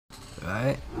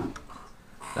right?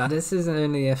 Now this is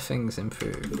only if things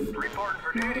improve.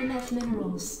 Not enough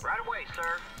minerals. Right away,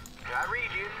 sir. I read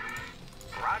you.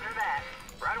 Roger that.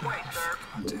 Right away, sir.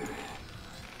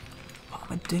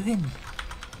 What am I doing?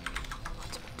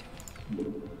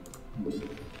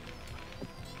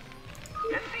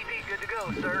 SCV good to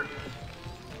go, sir.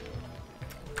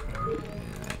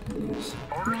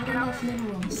 Not enough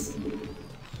minerals.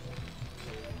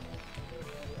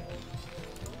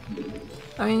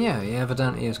 I mean, yeah, he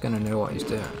evidently is going to know what he's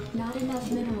doing. Not enough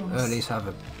minerals. Or at least have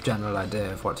a general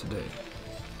idea of what to do.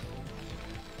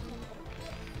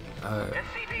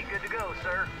 SCV good to go,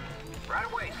 sir.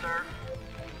 Right away, sir.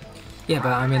 Yeah,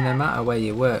 but I mean, no matter where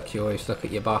you work, you always look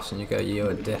at your boss and you go,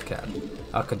 "You're a dickhead.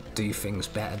 I could do things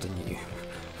better than you."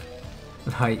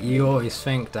 Like, you always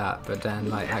think that, but then,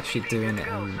 like, actually doing it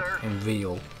in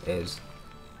real is,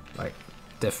 like,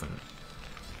 different.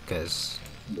 Because,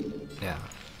 yeah.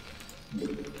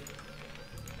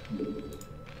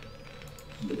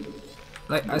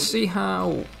 Like, I see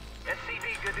how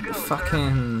SCV good to go,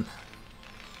 fucking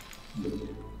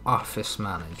office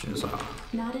managers are.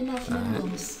 Not enough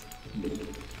minerals.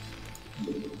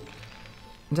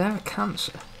 They're a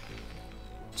cancer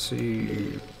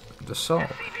to the soul.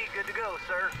 SCV good to go,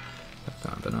 sir.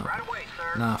 But no. Right away,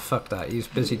 sir. Nah, fuck that. He's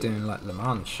busy doing like Le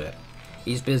Mans shit.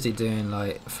 He's busy doing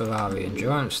like Ferrari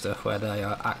endurance stuff where they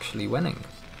are actually winning.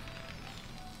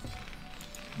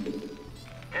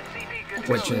 SCV good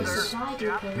to Which go, is Supply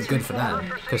depot to good for them,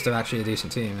 Krydon. because they're actually a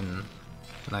decent team in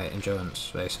like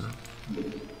endurance racing.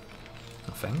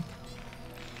 I think.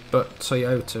 But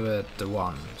Toyota are the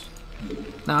ones.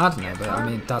 No, I don't know, but I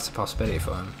mean that's a possibility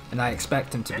for him, and I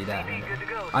expect him to be there. SCV good to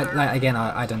go, I sir. like again.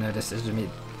 I don't know. This is me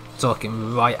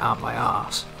talking right out my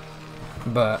ass,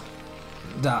 but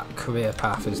that career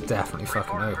path is definitely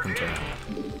fucking open to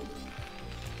him.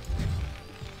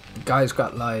 The guy's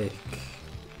got like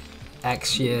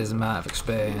X years amount of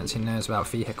experience. He knows about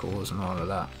vehicles and all of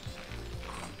that.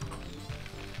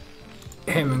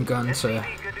 Him and Gunter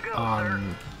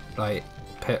on like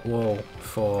pit wall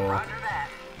for Roger that.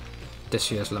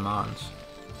 this year's Le Mans.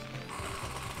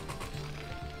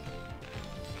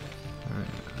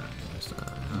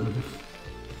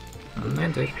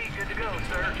 SCV good to go,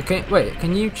 sir. Okay, wait,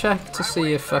 can you check to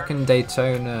see if fucking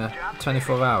Daytona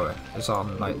 24 hour is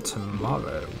on like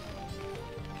tomorrow?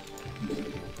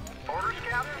 Orders,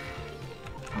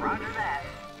 Captain. Roger that.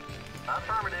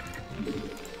 Affirmative.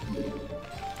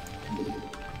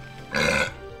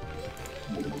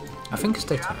 I think it's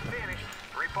Job Daytona. finished.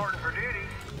 Reporting for duty.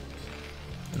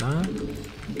 No?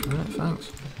 Alright,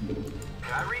 thanks.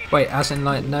 I read you. Wait, as in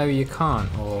like, no you can't,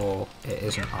 or it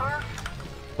isn't Yes, on. sir.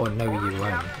 Or no you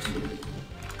won't.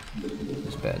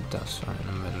 There's a bit of dust right in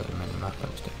the middle of the minimap. I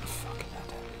just didn't fucking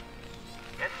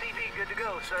head SCV good to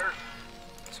go, sir.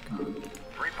 It's gone.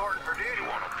 Reporting for duty.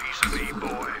 Want a piece of me,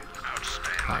 boy?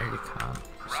 Outstanding. Oh, you can't.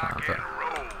 Sorry, Rock but and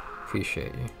roll,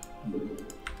 appreciate you.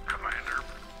 Commander.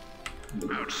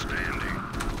 Outstanding.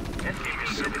 SCV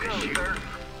good to go, sir.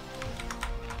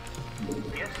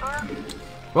 Yes, sir.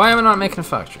 Why am I not making a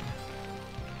factory?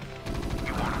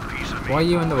 You want a piece of me? Why are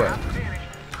you in the way? Job finished.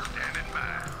 Standing by,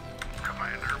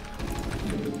 Commander.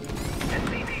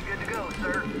 SCV good to go,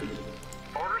 sir.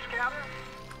 Orders, Captain.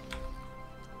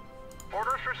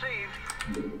 Orders received.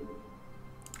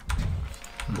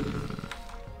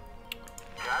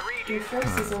 I read Your you.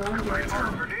 forces are under Reporting for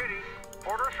attack. duty.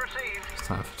 Orders received. It's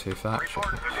time for two factories.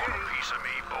 Reporting for duty. Piece of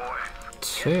me, boy.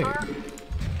 Two?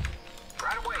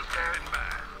 Right away, sir.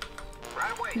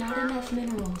 Right away, Not sir. enough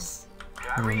minerals. I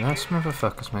I mean, read you. this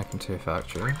motherfucker's making two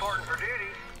factories. Reporting for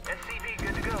duty. SCV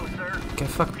good to go, sir. Get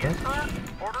fucked, Yes, bitch.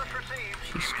 sir. Orders received.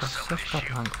 She's got such bad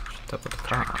language. Double the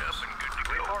cars. Up and good to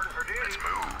go. Reporting for duty.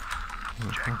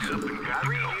 Jacked up and good I to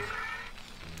read go.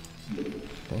 you.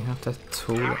 They have the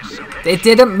tool. They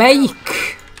didn't make!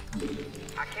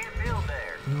 I can't build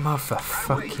there.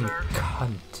 Motherfucking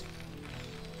cunt.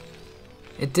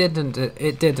 It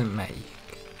didn't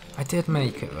make. I did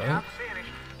make it, right? Job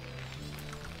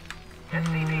finished.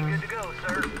 SCV good to go,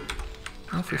 sir.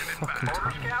 Every fucking Orders,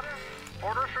 time. Captain.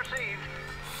 Orders received.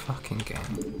 Fucking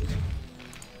game.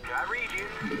 I read you.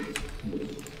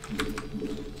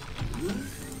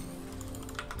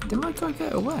 Did my guy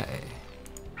get away?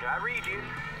 I read you.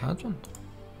 Legend.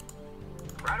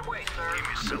 Right away, sir. Give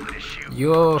me some of this shoe.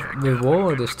 Your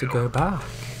reward is to go back.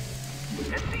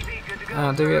 SCV good to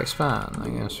go, Do we sir. expand? I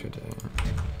guess we do.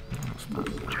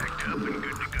 Expand. Jacked up and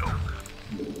good to go.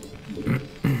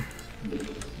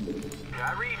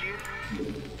 I read you.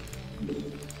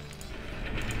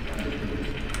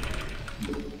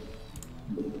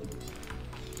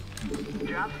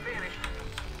 Job finished.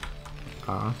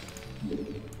 Ah.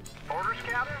 Orders,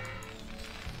 Captain.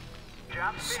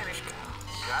 Job finished.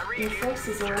 I read Your you.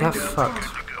 forces are Get under fucked.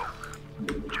 attack.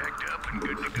 Good to go. Jacked up and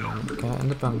good to go. Get in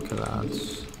the bunker,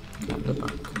 lads. Get in the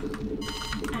bunker.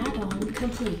 Add-on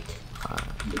complete.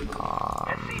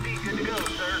 SCV good to go,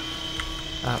 sir.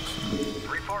 Excellent.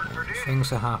 Reporting for duty.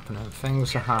 Things are happening.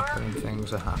 Things are happening.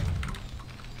 Things are happening.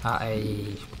 At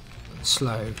a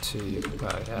slow to,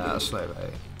 well, yeah, a slow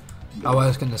rate. I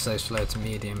was going to say slow to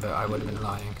medium, but I would have been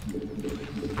lying.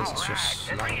 This is just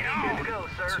slow. SCV good to go,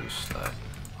 sir. Too slow.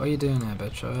 What are you doing there,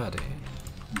 bitch, already?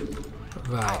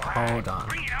 Right, hold on.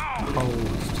 Hold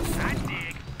the fuck on.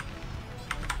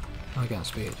 I'm getting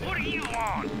speed,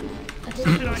 yeah.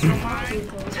 Additional supply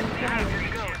depots required.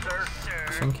 Good to go, sir.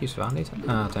 I think he's valid.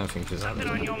 I don't think he's valid.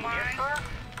 Yes, sir.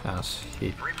 Yes,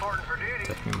 he Reporting for duty.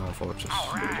 took me more Vultures.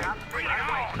 Job finished.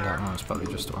 And that one's probably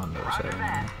just a one though, so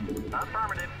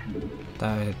Affirmative.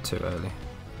 died too early.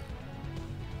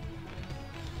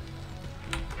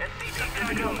 SCV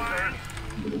good to go, sir.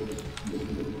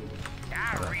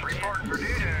 Reporting for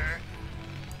duty.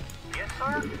 Yes,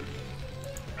 sir.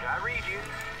 I read you.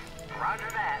 Roger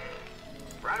that.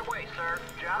 Right away, sir.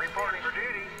 Job reporting for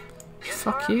duty. Yes,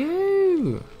 Fuck sir.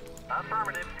 you!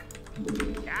 Affirmative.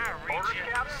 Orders,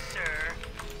 Captain. Sir.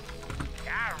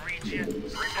 I read you. Reporting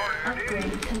for duty.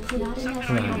 Upgrade complete. Not enough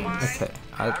minerals.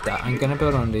 Okay, I'm gonna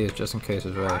build on these just in case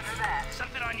it's Roger right. that.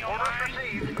 Something on your Orders mind?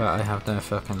 received. But I have no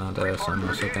fucking idea, so I'm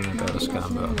also gonna build a Not enough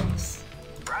scan build minerals.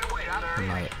 Right away, sir. in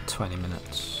like 20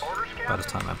 minutes. Orders, By the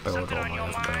Captain. time I build all my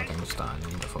other buildings that I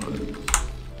need for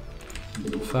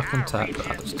it. Fucking tech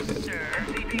ladders, dude.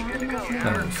 SCV Not good to go, enough sir.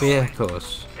 minerals.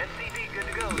 Vehicles. SCV good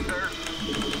to go, sir.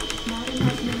 Not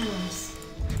enough minerals.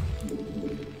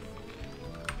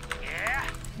 Yeah?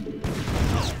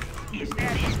 Oh, is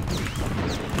that it?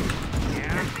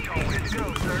 Yeah, I'm SCV good to go,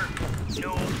 sir.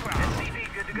 no problem. SCV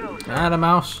good to go, sir. Ah, the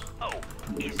mouse. Oh,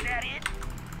 is that it?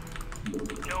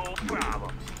 No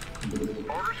problem.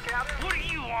 Orders, Captain. What do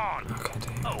you want? Okay,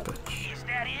 damn, Oh, bitch. is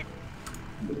that it?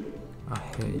 I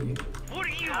hear you. What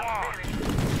do you Job want?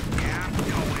 finished. Yeah, I'm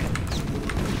going.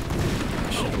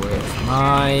 Should with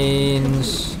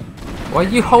mines. Why are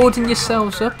you holding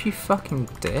yourselves up, you fucking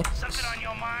dicks? Something on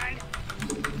your mind?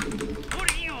 What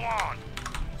do you want?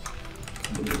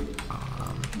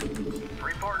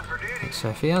 Reporting for duty. So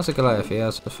if he has a Goliath, he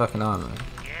has the fucking armor.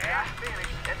 Yeah? Job finished.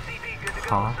 SCV good to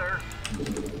go, Huh? sir.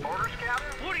 Orders,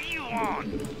 Captain. What do you want?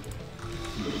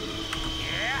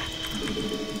 Yeah?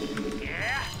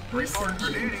 Yeah? Research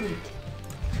complete.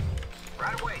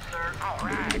 Right away, sir. All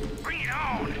right, bring it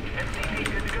on. SCV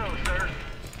good to go, sir.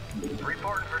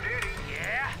 Reporting for duty.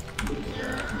 Yeah?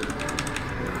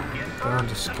 Yes, Go on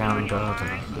sir. to scan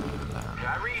building.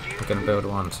 I read you. We're gonna build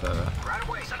one turret. Right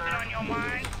away, Something sir. on your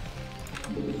mind?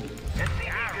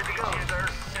 SCV good to go, sir.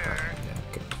 Sir.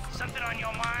 Yeah, good. Something on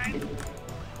your mind?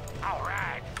 All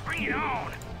right, bring it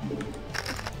on.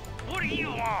 What do you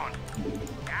want?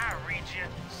 I read you,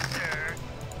 sir.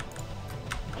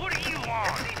 What do you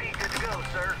want? SCV good to go,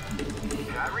 sir.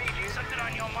 I read you. Something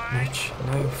on your mind? Mitch,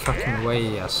 no fucking way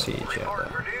he has siege yet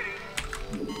Reporting for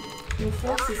though. duty. Your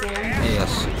forces are under He has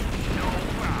siege. No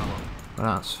problem.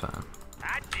 Well, that's fine.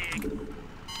 I dig.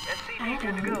 SCV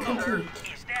good to Add-on go, sir.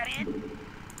 complete. Is that it?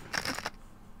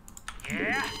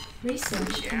 Yeah?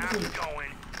 Research Yeah, I'm complete.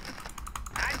 going.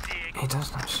 I dig. He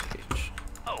doesn't have siege.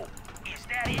 Oh, is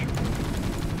that it?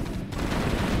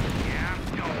 Yeah,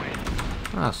 I'm going.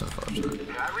 That's unfortunate.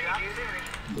 I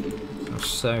read you. I'm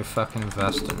so fucking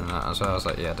invested in that as well. I was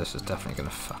like, yeah, this is definitely gonna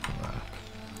fucking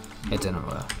work. It didn't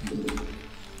work.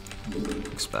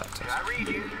 Expected. I read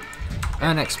you.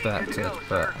 Unexpected,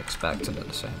 but expected at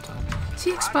the same time. Is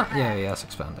he expand? Yeah, he has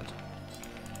expanded.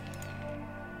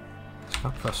 It's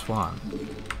got +1.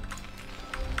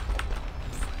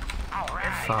 All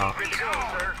right. Fuck. Good to go,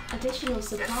 sir. Additional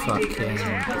supply Fucking depots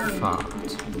required. fucked.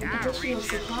 Additional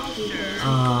supply depots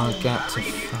Oh, required. get to I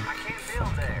can't fucking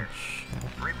build there.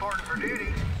 shit. Reporting for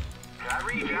duty. I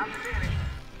read you. I'm finished.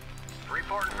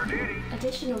 Reporting for duty.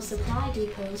 Additional supply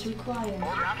depots required.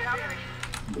 Orders,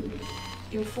 Captain.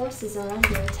 Your forces are under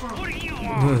What attack. do you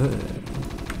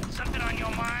want? Something on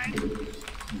your mind?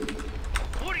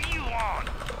 What do you want?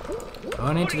 All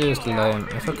I need to do is delay him.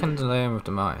 If I can delay him with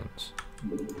the mines,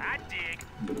 I dig.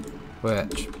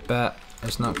 which bet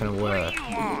it's not gonna What work. do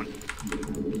you want?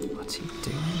 What's he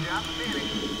doing? Job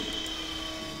finished.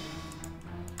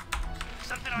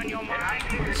 Something on your mind?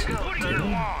 Good to go, What do sir.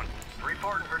 you want?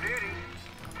 Reporting for duty.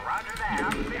 Roger that.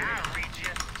 I'm finished. I read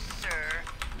you,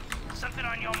 sir. Something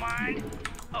on your mind?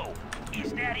 Oh,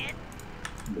 is that it?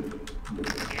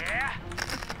 Yeah?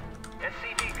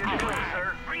 SCV good All to go, right,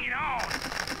 sir. bring it on.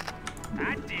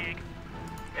 I dig.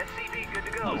 SCV good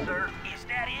to go, sir. Is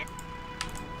that it?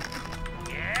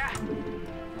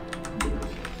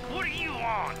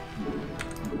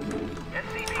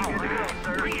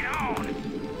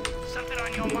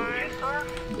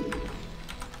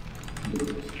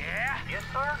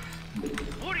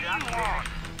 What do you want?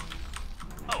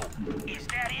 Oh, is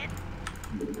that it?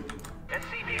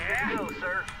 SCV Yeah. good to go,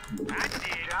 sir. I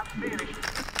did. Job's finished.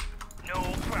 No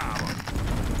problem.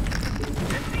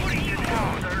 SCV What do you good to go,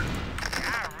 want? sir.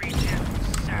 I read you,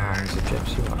 sir. He's a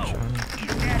gypsy watcher, isn't he?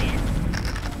 Is that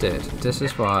it? Dude, this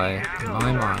is why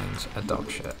my mind's a dog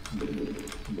shit.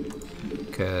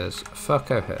 Because fuck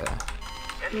O'Hare.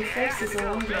 Your forces are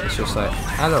under It's just like,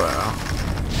 LOL.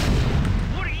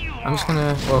 What do you I'm just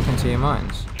want? gonna walk into your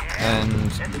minds.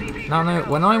 And no,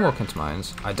 when I walk into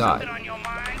mines, I Something die. on your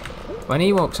mind? When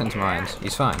he walks into mines,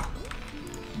 he's fine.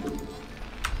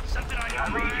 Something on your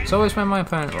mind? It's always when my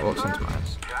opponent walks into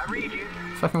mines. I read you.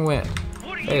 Fucking weird.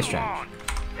 What do Very you strange. want?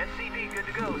 SCV good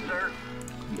to go, sir.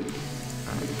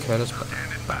 Kill his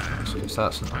barracks, because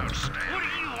that's annoying. What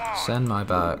do you want? Send my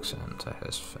barracks into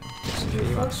his thing. 'Cause if he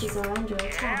Your wants forces are under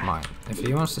attack. mine, if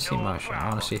he wants to see motion, I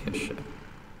want to see his shit.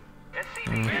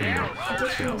 SCV Mhm. good to go, sir.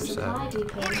 Additional supply What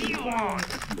depots do you required. want?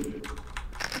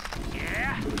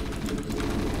 Yeah?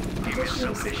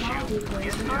 Additional supply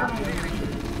depots required.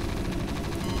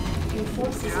 Your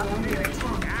forces are under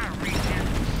attack. I read you,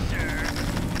 sir.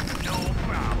 No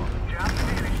problem. Job's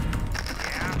finished.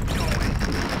 Yeah, I'm going.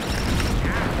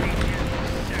 I read you,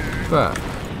 sir. But,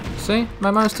 see?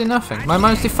 My mouse did nothing. My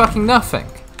mouse did fucking nothing.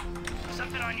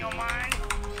 Something on your mind?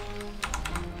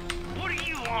 What do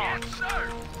you want? Yes, sir.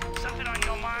 Something on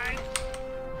your mind?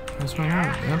 Where's my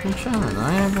mouse? I've been chilling.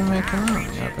 I have been making out.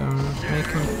 I've been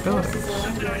making buildings.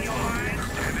 Something on your mind?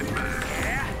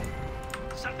 Yeah?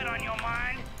 Something on your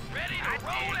mind? Ready to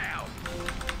roll out.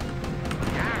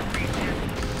 I read you,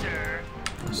 sir.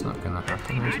 That's not gonna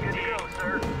happen, is Good it? to go,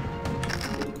 sir.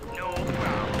 No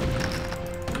problem.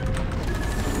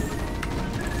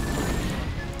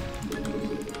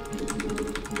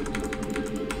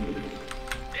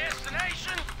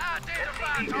 Destination, identify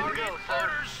SCV good to target, go, sir.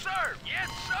 orders served. Yes,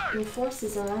 sir. Your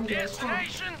forces are under attack.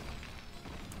 Destination,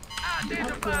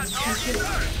 identify Upgrade target,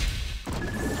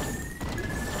 complete. sir.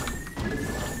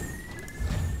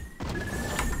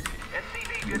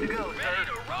 SCV good to go, Ready sir.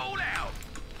 to roll out.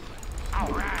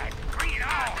 All right, bring it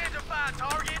on. Identify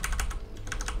target.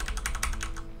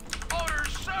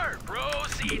 Orders served.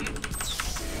 Proceeding.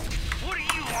 What do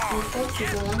you Your want?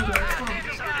 forces are under attack.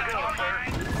 Identify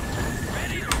target.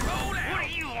 Ready to roll out. What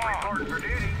do you want? Reporting for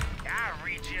duty. I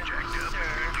read you, sir.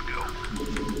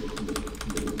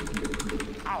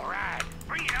 All right,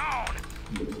 bring it on.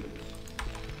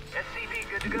 SCV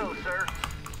good to go, sir.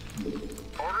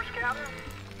 Orders, Captain?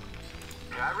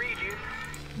 I read you.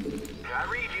 I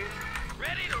read you.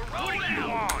 Ready to roll out. What do you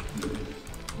want?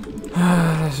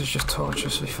 This is just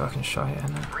torturously fucking shite,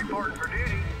 isn't it? Reporting for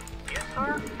duty. Yes,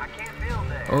 sir. I can't build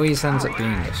that. Always ends up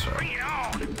being this Bring way. it on,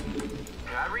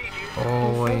 I read you.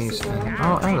 Always end.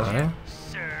 Oh, hello.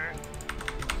 sir.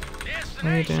 What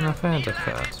are you doing up here,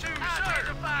 dickhead?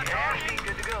 Identify target. SCV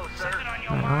good to go, sir. Something on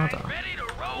your Wait, mind? hold on. Ready to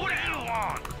roll. What do you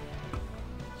want?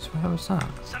 So where was that?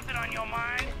 Something on your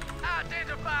mind?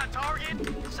 Identify target.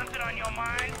 Something on your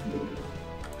mind?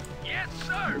 Yes,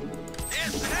 sir.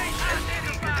 Destination.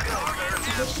 Identify target.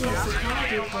 Additional supply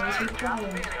depots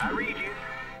required. I read you.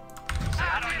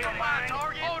 Identify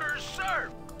target. Orders, sir.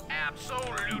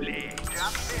 Absolutely.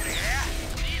 Job finished. Yeah.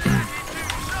 Elected to,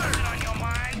 sir. Something on your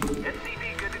mind? SCV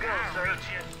good to go, I sir. read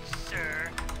you,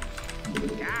 sir.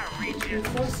 I read you, Your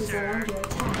forces are sir. under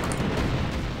attack.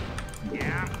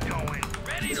 Yeah, I'm going.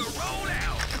 Ready to roll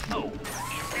out. Oh,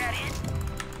 is that it?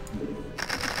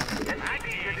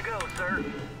 SCV good to go, sir.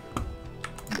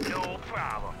 No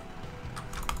problem.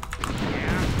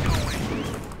 Yeah, I'm going.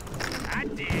 I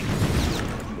dig.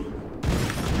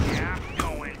 Yeah, I'm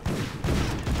going.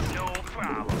 No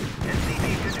problem. SCV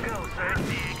good to go, I sir.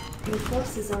 dig. Your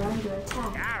forces are under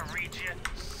attack. I read you,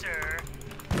 sir.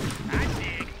 I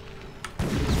dig.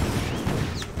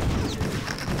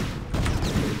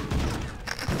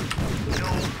 No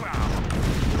problem.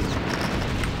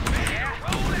 Yeah,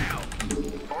 roll out.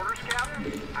 Orders,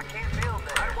 Captain? I can't build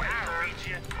that. Right away, I sir. read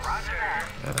you, Roger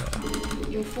sir.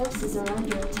 that. Your forces are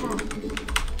under attack.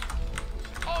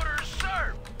 Orders,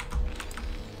 sir.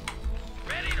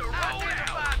 Ready to roll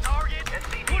out. Target.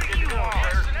 SCV What do good to you go, want? sir.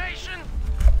 Destination.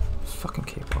 Fucking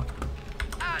keyboard.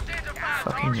 Identify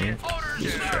Fucking target. me. Orders,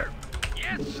 Piece of sir. shit.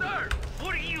 Yes, sir.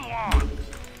 What do you want?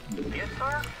 Yes,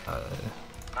 sir.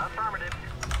 Affirmative.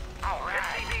 All right.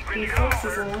 SCV Your good to go,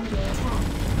 forces sir. are under attack.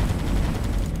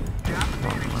 Job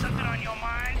finished. Something on your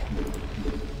mind?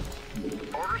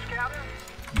 Orders, Captain?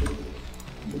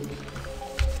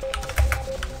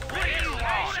 What do you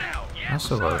want? Yes, That's a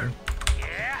sir. worry.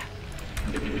 Yeah.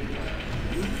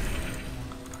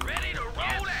 Ready to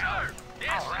roll out.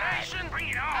 Destination. Bring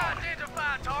it on.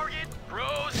 Identify target.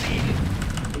 Proceeding.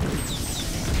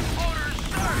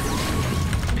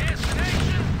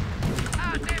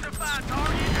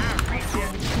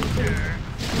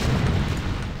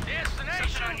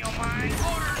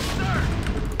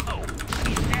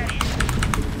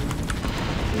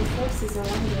 forces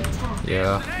are under attack.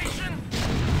 Yeah. Destination.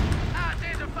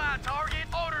 Identify target.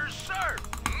 Orders, sir.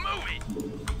 Move it.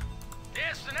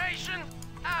 Destination.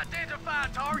 Identify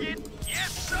target.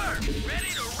 Yes, sir.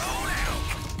 Ready to roll out.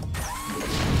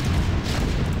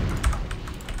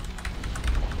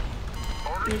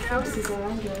 Your forces are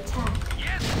under attack.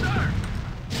 Yes, sir.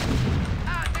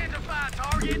 Identify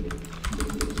target.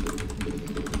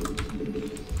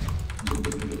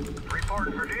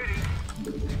 Reporting for duty.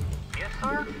 Yes,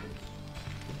 sir.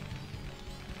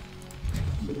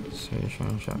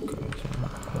 Station shotgun. SCV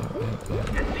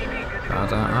good to I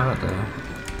don't have it there.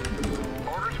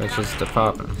 Orders Which is captain.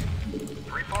 department.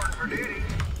 Reporting for duty.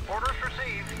 Orders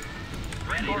received.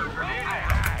 Ready to Reporting for roll duty.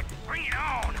 out. Bring it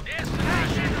on.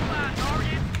 Destination. Identify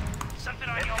target. Something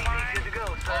on your SCV mind? good to go,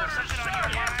 sir. Something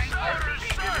on your mind? Orders,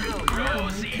 SCV sir. good to go,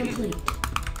 sir. Acumen complete.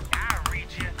 I read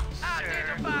you, sir.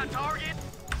 Identify target.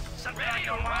 Something on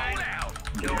your mind?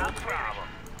 No problem.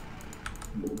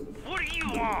 What do you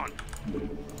want?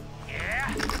 Yeah?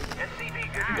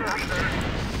 SCV good to I go, read sir.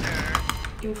 you, sir.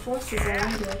 Your forces are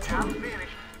under attack. Job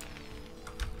finished.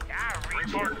 I read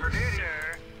Reporting for you, duty.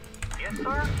 sir. Yes,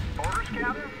 sir. Orders,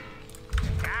 captain.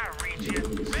 I read you,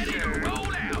 ready to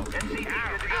roll out. SCV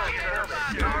good to go,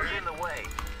 sir. Target in the way.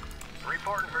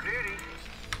 Reporting for duty.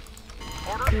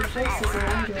 Orders Your received. forces are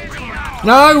under attack.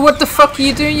 No, what the fuck are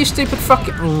you doing, you stupid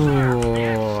fucking...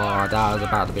 Ooh, that was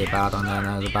about to be a bad one there.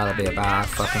 That was about to be a bad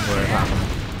fucking word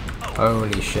happening.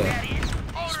 Holy shit.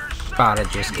 It's about to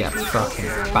just get fucking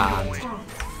banned. Attack.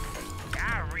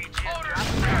 I read you,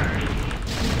 sir.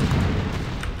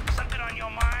 Something on your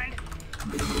mind?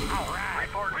 All right,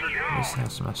 Reporting for bring it duty. on. This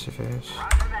has massive ears.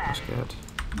 Roger That's that. good.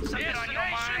 Something on your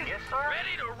mind? Yes, sir.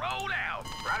 Ready to roll out.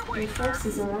 Right away, Your sir.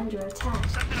 forces are under attack.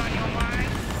 Something on your mind?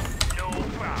 No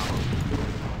problem.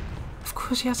 Of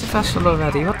course he has a vessel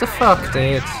already. What the fuck,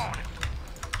 dude? Yes,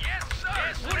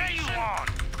 sir. What do you want?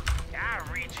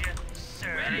 I read you,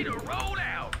 sir. Ready to roll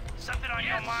out. Something on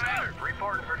your mind?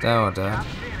 Reporting for duty. There or there. Job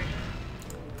finished.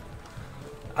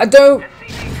 I don't... SCV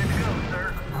good to go,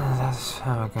 sir. That's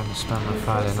how I'm gonna spend my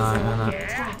Friday Forces are night, under innit?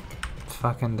 attack.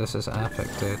 Fucking, this is epic,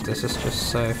 dude. This is just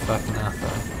so fucking epic.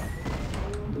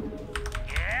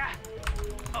 Yeah?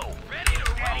 Oh, ready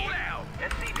to roll out.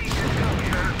 SCV good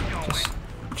to go, sir. Just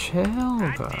chill,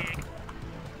 bro.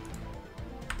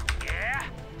 Yeah?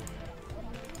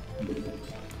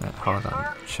 Wait, hold on.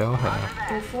 Chill here.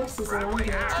 Your forces are under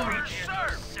attack.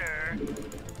 Sir. Sir.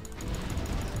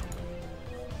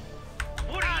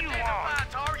 What do you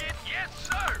want? Target? Yes,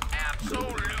 sir.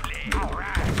 Absolutely. All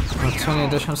right. Oh, 20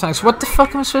 additional tanks. What the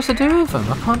fuck am I supposed to do with them?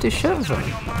 I can't do shit with them.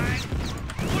 Your mind?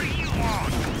 What do you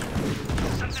want?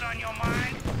 Something on your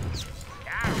mind?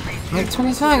 I read you. Like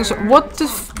 20 tanks? What the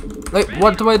like,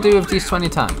 what do I do with these 20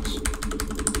 tanks?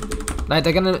 Like,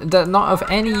 they're not of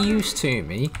any use to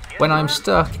me when I'm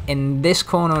stuck in this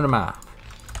corner of the map.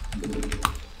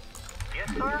 Yes,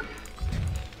 sir.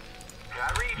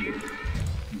 I read you.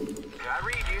 I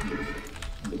read you.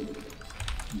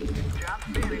 Job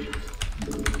finished.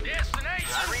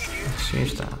 Destination. I read you. Let's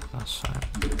use that. That's fine.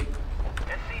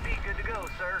 SCV good to go,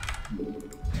 sir.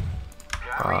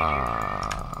 I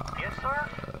read you. Yes, sir.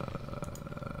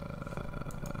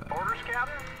 Orders,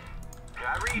 captain.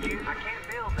 I read you. I can't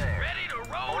build there. Ready to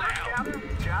roll Orders, out. captain.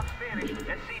 Job's finished.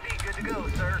 SCV good to go,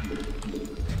 sir.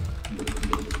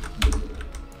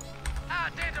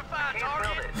 Identify Can't build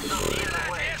target. it. Something in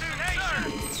the way. Destination.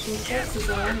 Your forces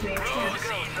are under Good attack. to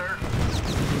go, sir.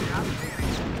 Job's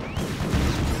finished.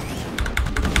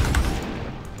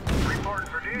 Reporting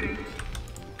for duty.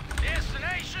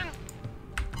 Destination.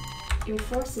 Your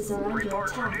forces are under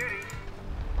Reporting for attack. duty.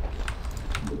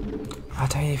 I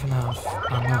don't even have. Oh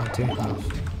no, I do have.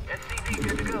 SCV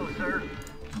good to go, sir.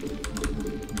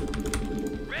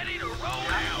 Ready to roll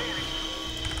out.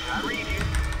 I read you.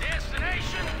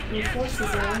 Destination. Your forces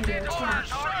are under attack.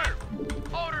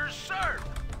 Orders, sir.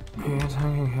 Yeah,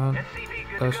 tanking can. SCV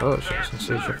good Those to go, vultures sir. and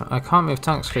siege of- I can't move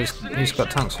tanks because he's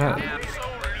got tanks here.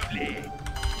 Absolutely.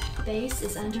 Base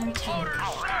is under attack.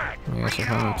 All right. Yes, I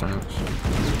can move tanks.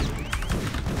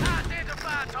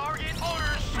 Identify target.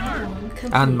 Orders, sir. Acumen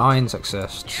complete. And mines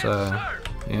exist, so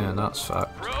yeah, that's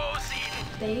fucked. Proceeding.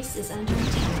 Base is under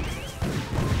attack.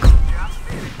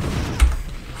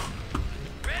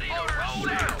 Ready to roll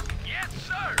out. Yes,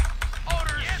 sir.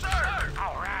 Orders, yes, sir.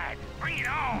 All right. Bring it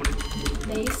on.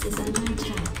 Base is under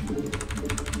attack.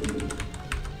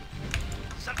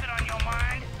 Something on your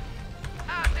mind?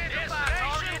 Identify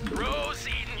target.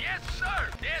 Proceeding. Yes, sir.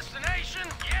 Destination.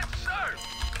 Yes, sir.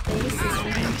 Base is under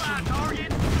Identify attack.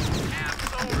 target.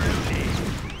 Absolutely.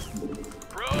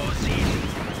 Proceeding.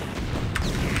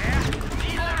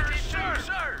 Yeah. Orders,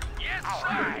 sir. Yes, sir. All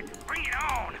right.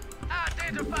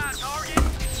 Identify target.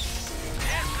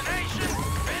 Destination.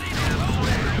 Ready to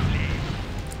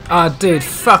move. Ah, dude,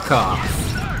 fuck off.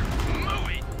 Sir, move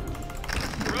it.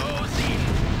 Proceed.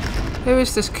 Who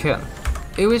is this cunt?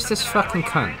 Who is this fucking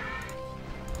cunt?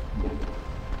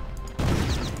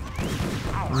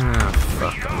 Ah,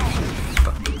 fuck off.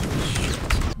 Fucking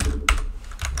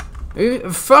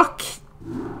shit. Fuck!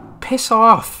 Piss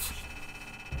off!